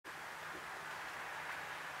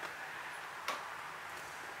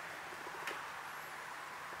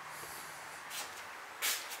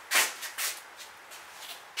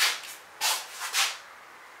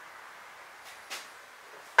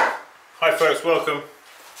Hi folks, welcome.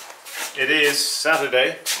 It is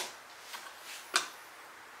Saturday,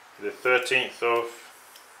 the 13th of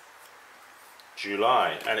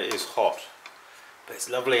July, and it is hot, but it's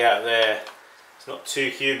lovely out there. It's not too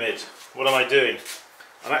humid. What am I doing?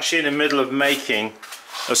 I'm actually in the middle of making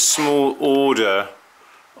a small order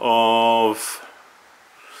of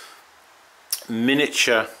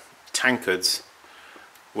miniature tankards,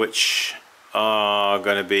 which are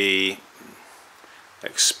going to be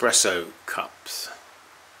espresso cups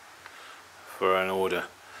for an order.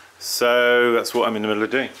 So that's what I'm in the middle of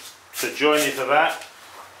doing. So join me for that.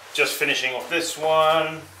 Just finishing off this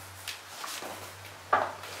one.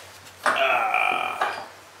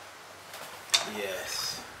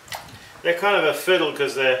 Yes. They're kind of a fiddle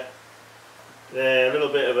because they're a little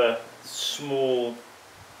bit of a small.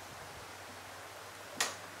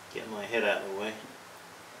 Get my head out of the way.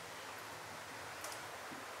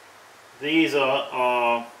 These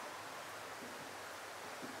are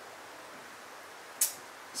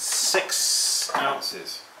 6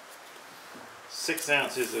 ounces. 6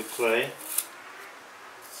 ounces of clay.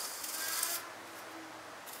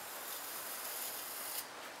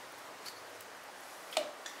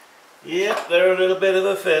 Yep, they're a little bit of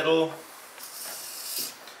a fiddle.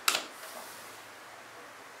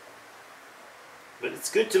 But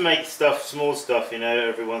it's good to make stuff, small stuff, you know,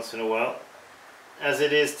 every once in a while. As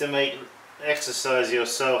it is to exercise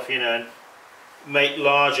yourself, you know, and make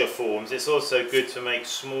larger forms. It's also good to make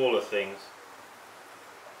smaller things.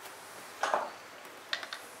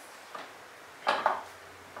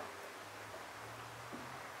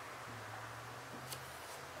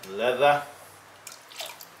 Leather,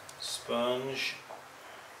 sponge,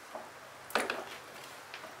 and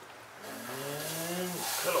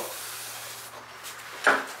cut off.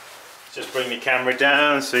 Just bring the camera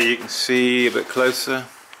down so you can see a bit closer.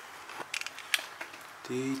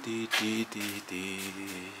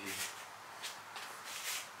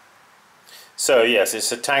 So yes,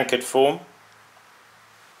 it's a tankard form.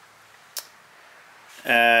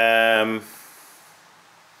 I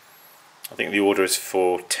think the order is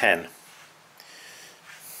for 10.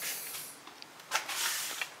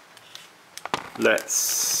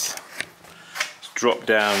 Let's drop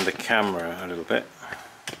down the camera a little bit.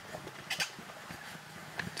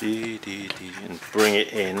 And bring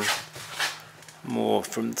it in more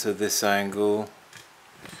from to this angle.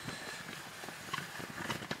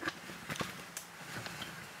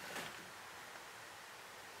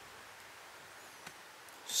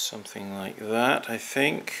 Something like that, I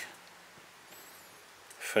think.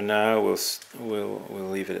 For now, we'll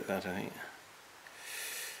leave it at that, I think.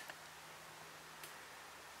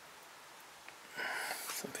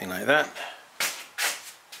 Something like that.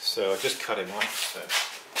 So I'll just cut him off.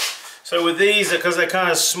 So with these, because they're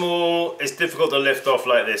kind of small, it's difficult to lift off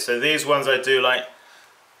like this. So these ones I do like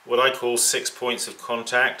what I call 6 points of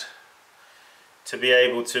contact, to be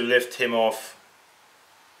able to lift him off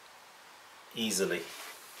easily.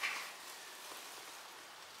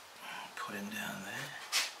 Put him down there.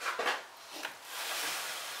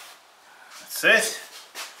 That's it.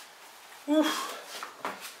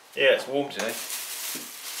 Oof. Yeah, it's warm today.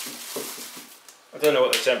 I don't know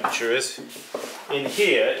what the temperature is. In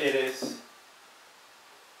here it is,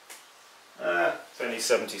 it's only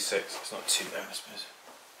 76, it's not too bad, I suppose.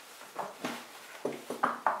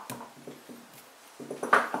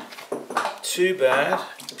 Too bad.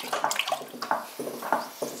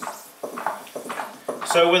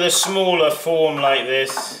 So with a smaller form like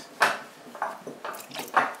this,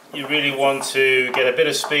 you really want to get a bit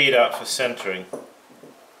of speed up for centering.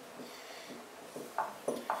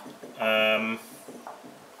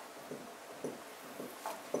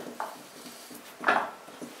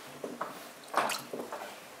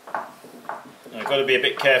 I've got to be a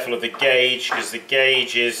bit careful of the gauge, because the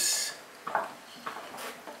gauge is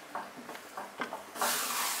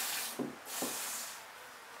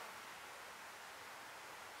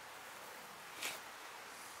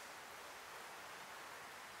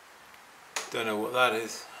don't know what that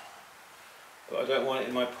is, but I don't want it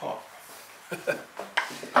in my pot.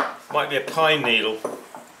 Might be a pine needle,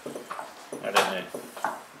 I don't know.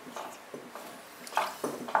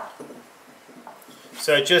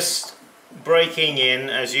 So just breaking in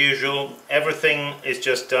as usual. Everything is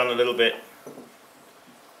just done a little bit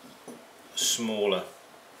smaller,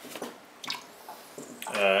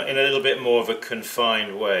 in a little bit more of a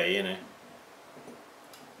confined way, you know.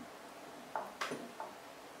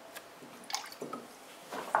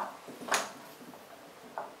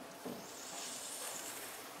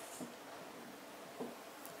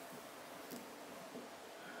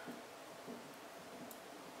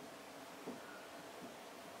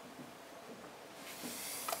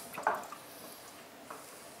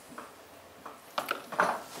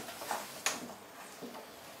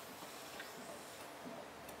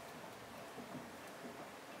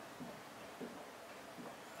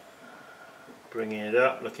 Bringing it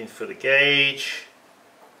up, looking for the gauge.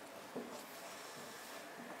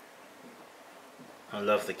 I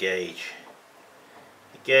love the gauge.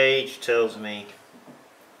 The gauge tells me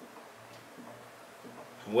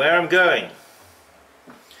where I'm going.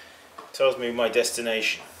 Tells me my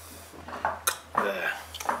destination. There.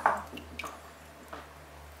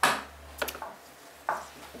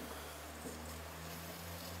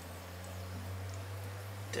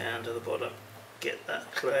 Down to the bottom. Get that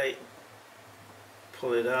clay.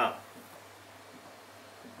 Pull it up.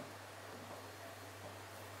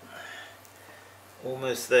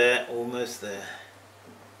 Almost there, almost there.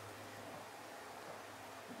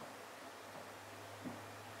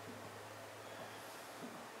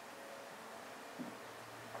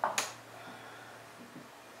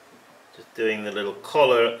 Just doing the little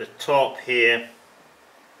collar at the top here.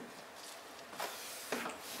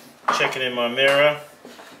 Checking in my mirror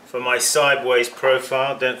for my sideways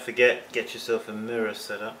profile. Don't forget, get yourself a mirror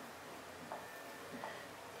set up.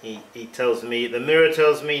 He tells me, the mirror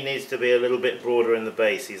tells me he needs to be a little bit broader in the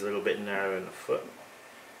base. He's a little bit narrow in the foot.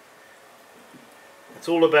 It's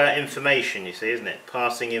all about information, you see, isn't it?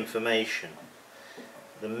 Passing information.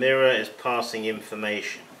 The mirror is passing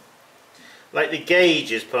information. Like the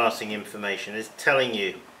gauge is passing information. It's telling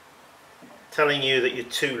you that you're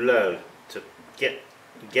too low, to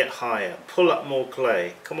get higher. Pull up more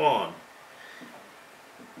clay. Come on.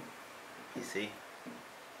 You see?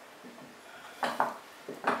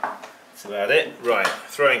 That's about it. Right,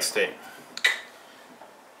 throwing stick.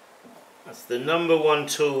 That's the #1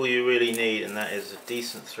 tool you really need, and that is a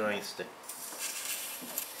decent throwing stick.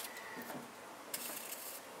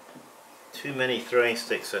 Too many throwing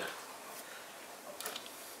sticks are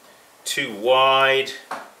too wide,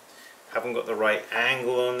 haven't got the right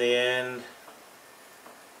angle on the end.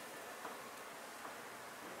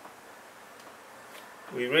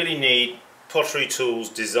 We really need pottery tools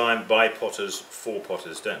designed by potters for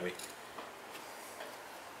potters, don't we?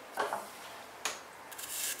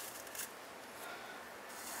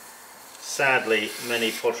 Sadly, many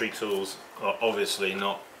pottery tools are obviously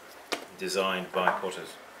not designed by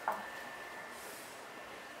potters.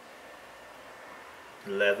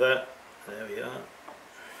 Leather, there we are.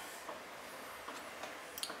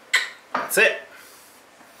 That's it.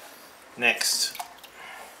 Next,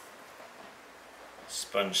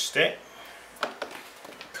 sponge stick,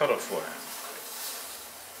 cut off wire,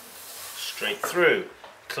 straight through.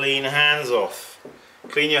 Clean hands off.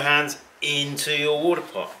 Clean your hands into your water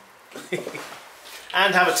pot.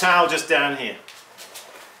 And have a towel just down here.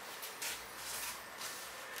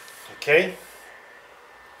 Okay.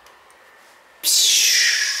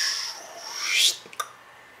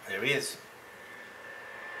 There he is.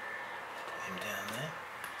 Put him down there.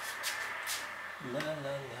 La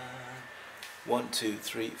la la. 1, 2,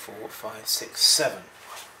 3, 4, 5, 6, 7.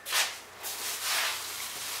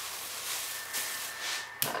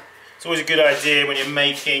 It's always a good idea when you're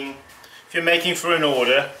making, if you're making for an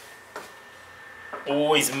order,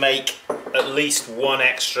 always make at least 1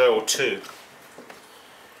 extra or 2.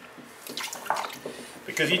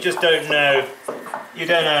 Because you just don't know,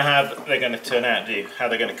 how they're going to turn out, do you? How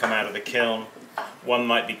they're going to come out of the kiln. One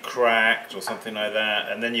might be cracked or something like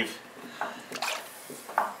that, and then you're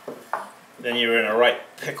in a right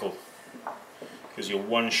pickle because you're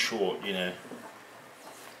 1 short, you know.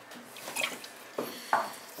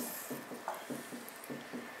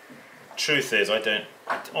 Truth is, I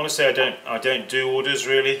don't do orders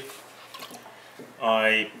really.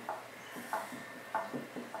 I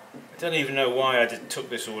don't even know why I took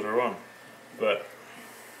this order on, but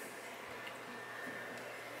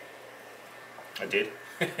I did.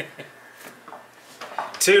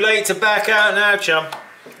 Too late to back out now, chum.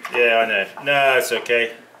 Yeah, I know. No, it's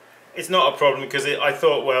okay. It's not a problem because I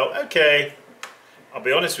thought, well, okay. I'll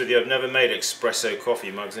be honest with you, I've never made espresso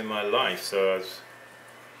coffee mugs in my life, so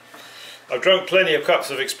I've drunk plenty of cups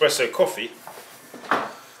of espresso coffee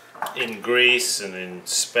in Greece and in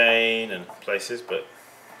Spain and places, but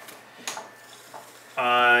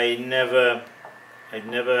I'd never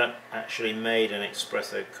actually made an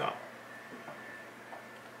espresso cup.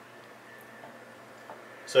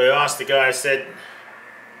 So I asked the guy, I said,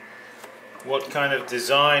 what kind of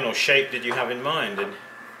design or shape did you have in mind?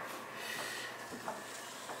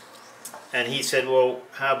 And he said, well,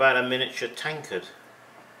 how about a miniature tankard?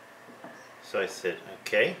 So I said,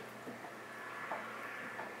 okay,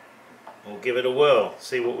 we'll give it a whirl,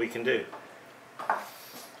 see what we can do.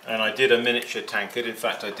 And I did a miniature tankard. In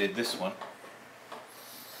fact, I did this one.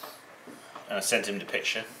 And I sent him the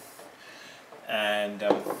picture. And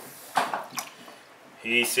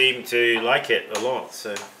he seemed to like it a lot,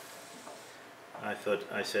 so I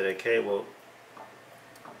said, okay, well,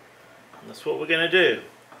 that's what we're going to do.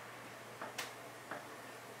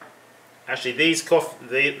 Actually,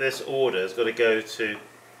 this order has got to go to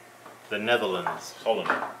the Netherlands, Holland,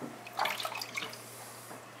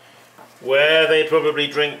 where they probably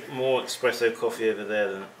drink more espresso coffee over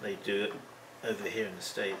there than they do over here in the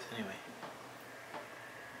States. Anyway,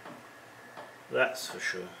 that's for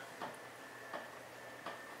sure.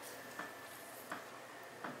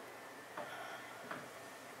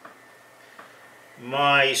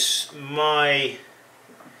 My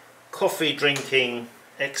coffee drinking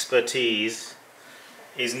expertise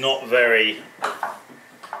is not very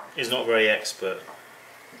expert.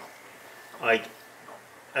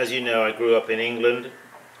 As you know, I grew up in England,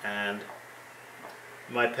 and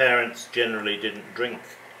my parents generally didn't drink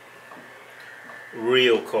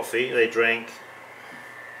real coffee. They drank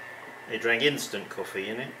instant coffee,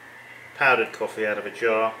 you know, powdered coffee out of a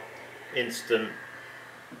jar, instant.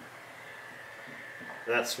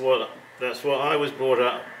 That's what I was brought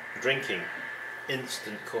up drinking,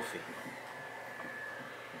 instant coffee.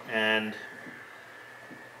 And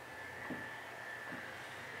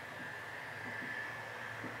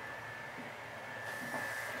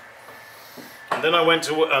then I went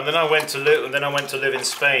to live in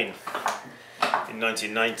Spain in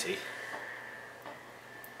 1990,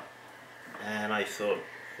 and I thought,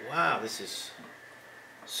 wow, this is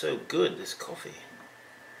so good, this coffee.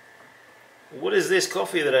 What is this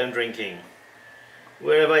coffee that I'm drinking?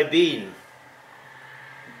 Where have I been?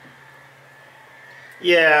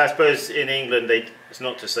 Yeah, I suppose in England it's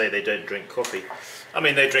not to say they don't drink coffee. I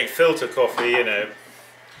mean, they drink filter coffee, you know,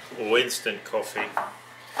 or instant coffee.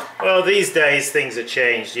 Well, these days things have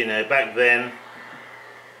changed, you know. Back then,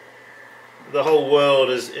 the whole world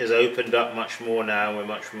is opened up much more now. We're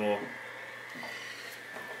much more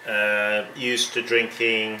used to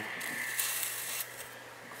drinking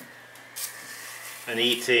and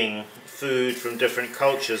eating food from different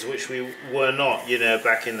cultures, which we were not, you know,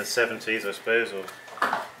 back in the 70s, I suppose, or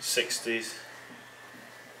 60s.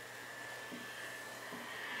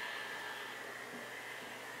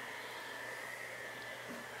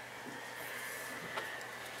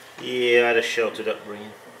 Yeah, I had a sheltered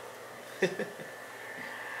upbringing.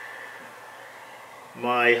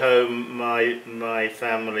 My home, my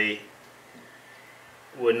family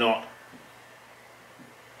were not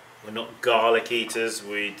garlic eaters.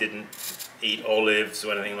 We didn't eat olives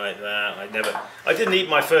or anything like that. I didn't eat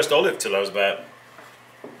my first olive till I was about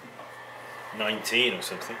 19 or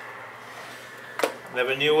something.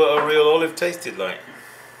 Never knew what a real olive tasted like.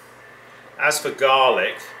 As for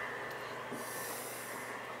garlic,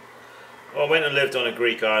 well, I went and lived on a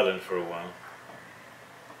Greek island for a while,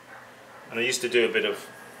 and I used to do a bit of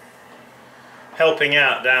helping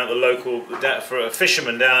out down at the local, for a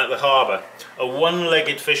fisherman down at the harbour, a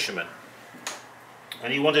one-legged fisherman,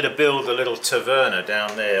 and he wanted to build a little taverna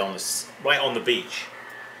down there right on the beach.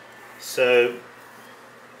 So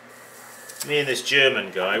me and this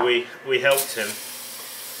German guy, we helped him.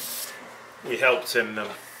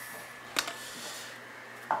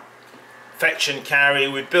 Fetch and carry.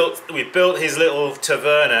 We built his little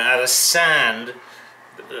taverna out of sand.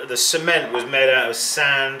 The cement was made out of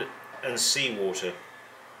sand and seawater.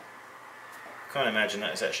 Can't imagine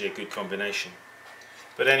that is actually a good combination.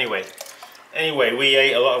 But anyway, we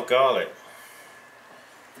ate a lot of garlic.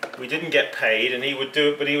 We didn't get paid, and he would do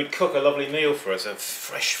it, but he would cook a lovely meal for us of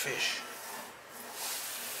fresh fish.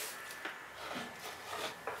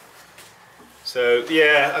 So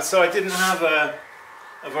yeah, so I didn't have a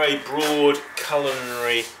very broad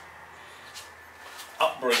culinary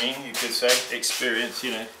upbringing, you could say, experience,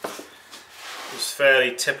 you know. It was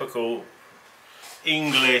fairly typical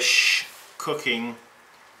English cooking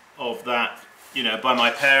of that, you know, by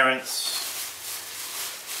my parents,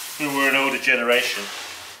 who were an older generation.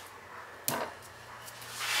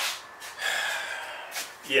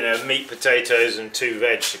 You know, meat, potatoes and 2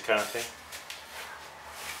 veg, the kind of thing.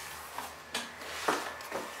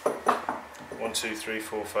 1, 2, 3,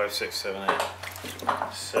 4, 5, 6, 7, 8.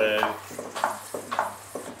 So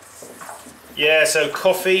yeah, so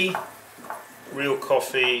coffee, real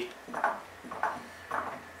coffee.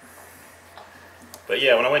 But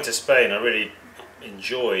yeah, when I went to Spain, I really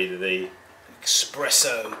enjoyed the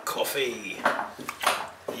espresso coffee.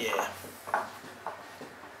 Yeah.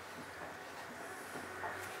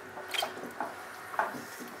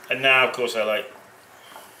 And now, of course, I like.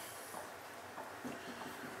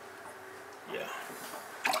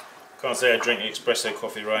 Can't say I drink espresso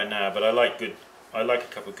coffee right now, but I like a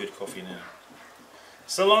cup of good coffee now.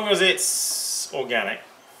 So long as it's organic.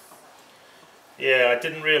 Yeah, I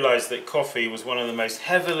didn't realise that coffee was one of the most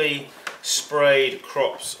heavily sprayed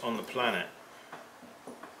crops on the planet.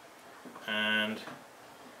 and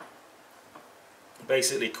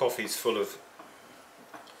basically coffee's full of,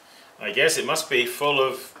 I guess it must be full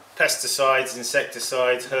of pesticides,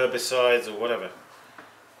 insecticides, herbicides or whatever,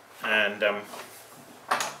 and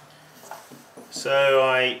so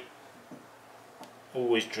I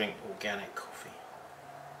always drink organic coffee.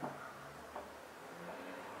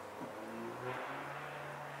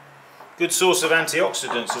 Good source of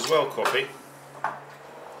antioxidants as well, coffee,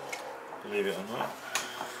 believe it or not.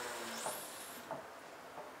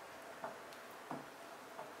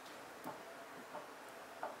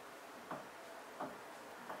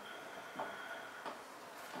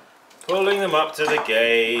 Pulling them up to the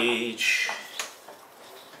gauge.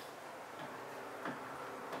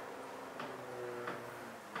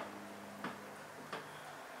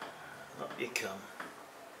 Up you come.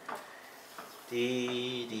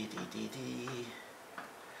 Dee, dee, dee, dee, dee.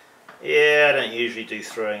 Yeah, I don't usually do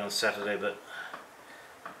throwing on Saturday, but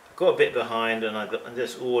I got a bit behind, and I got in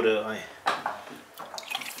this order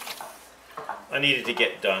I needed to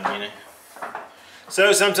get done, you know.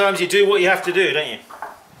 So sometimes you do what you have to do, don't you?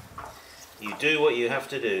 You do what you have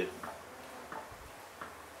to do.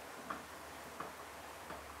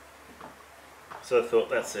 So I thought,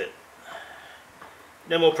 that's it.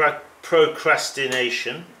 No more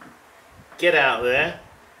procrastination. Get out there.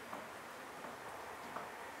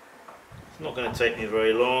 It's not going to take me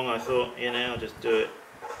very long. I thought, you know, I'll just do it.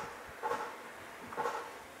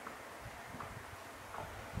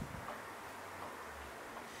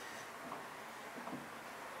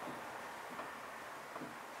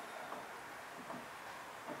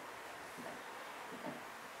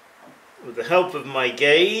 With the help of my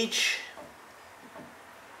gauge,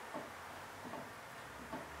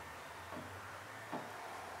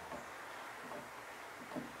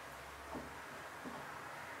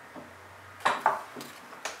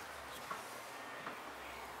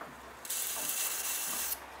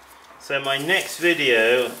 so my next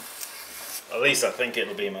video, at least I think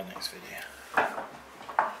it'll be my next video.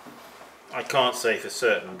 I can't say for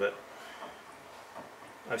certain, but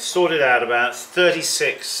I've sorted out about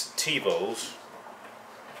 36 tea bowls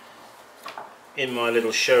in my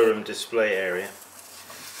little showroom display area.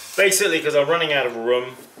 Basically because I'm running out of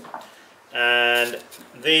room, and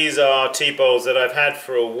these are tea bowls that I've had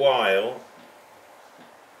for a while,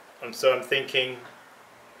 and so I'm thinking,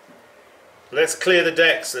 let's clear the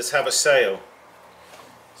decks, let's have a sale.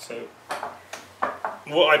 So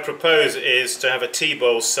what I propose is to have a tea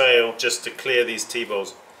bowl sale just to clear these tea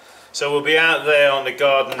bowls. So we'll be out there on the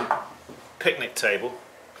garden picnic table,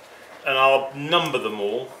 and I'll number them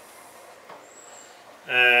all,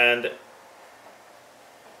 and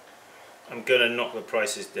I'm going to knock the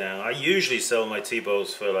prices down. I usually sell my tea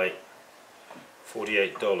bowls for like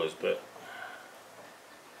 $48, but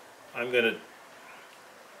I'm going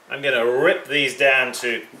to rip these down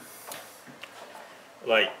to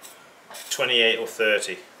like 28 or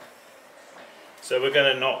 30. So we're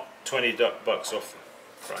going to knock 20 bucks off the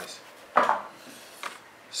price.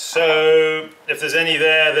 So if there's any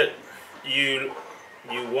there that you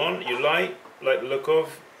want, you like the look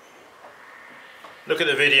of, look at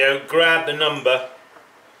the video, grab the number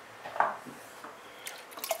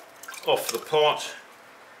off the pot,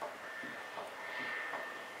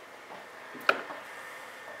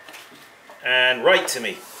 and write to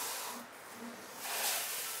me.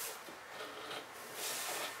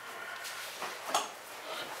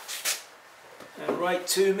 And write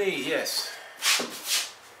to me, yes.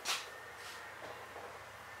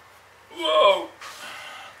 Whoa!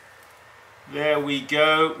 There we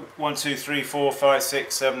go. 1, 2, 3, 4, 5,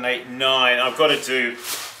 6, 7, 8, 9. I've got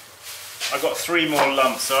 3 more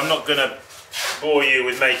lumps, so I'm not going to bore you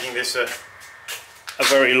with making this a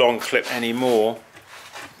very long clip anymore.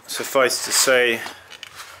 Suffice to say,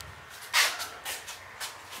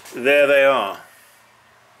 there they are.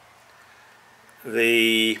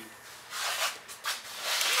 The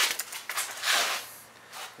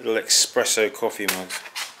little espresso coffee mugs.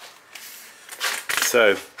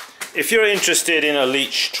 So, if you're interested in a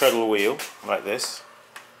Leach treadle wheel like this,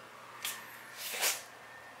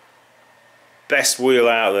 best wheel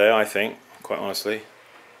out there, I think, quite honestly.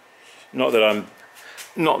 Not that I'm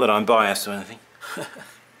biased or anything.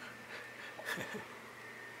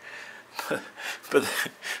 but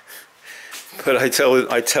I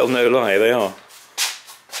tell no lie, they are.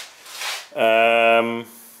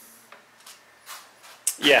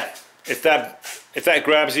 Yeah, if that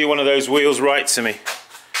grabs you, one of those wheels, write to me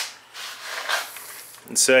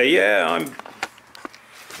and say, yeah,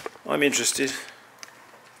 I'm interested.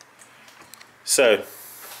 So,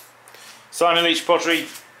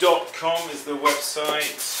 SimonLeachPottery.com is the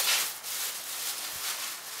website.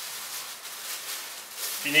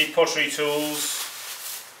 If you need pottery tools,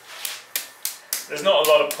 there's not a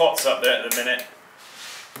lot of pots up there at the minute.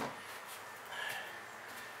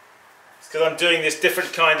 It's because I'm doing this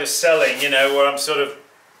different kind of selling, you know, where I'm sort of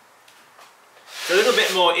a little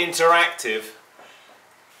bit more interactive.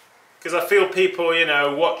 Because I feel people, you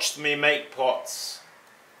know, watched me make pots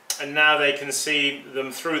and now they can see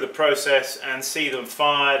them through the process and see them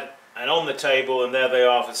fired and on the table, and there they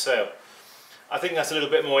are for sale. I think that's a little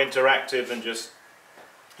bit more interactive than just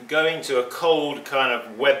going to a cold kind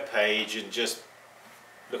of web page and just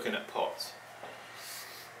looking at pots.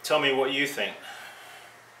 Tell me what you think.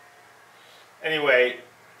 Anyway,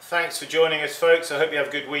 thanks for joining us, folks. I hope you have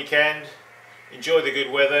a good weekend. Enjoy the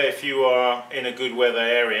good weather if you are in a good weather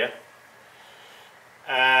area.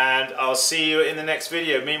 And I'll see you in the next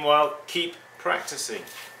video. Meanwhile, keep practicing,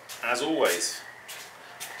 as always.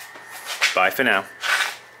 Bye for now.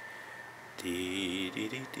 Dee, dee,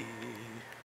 dee, dee.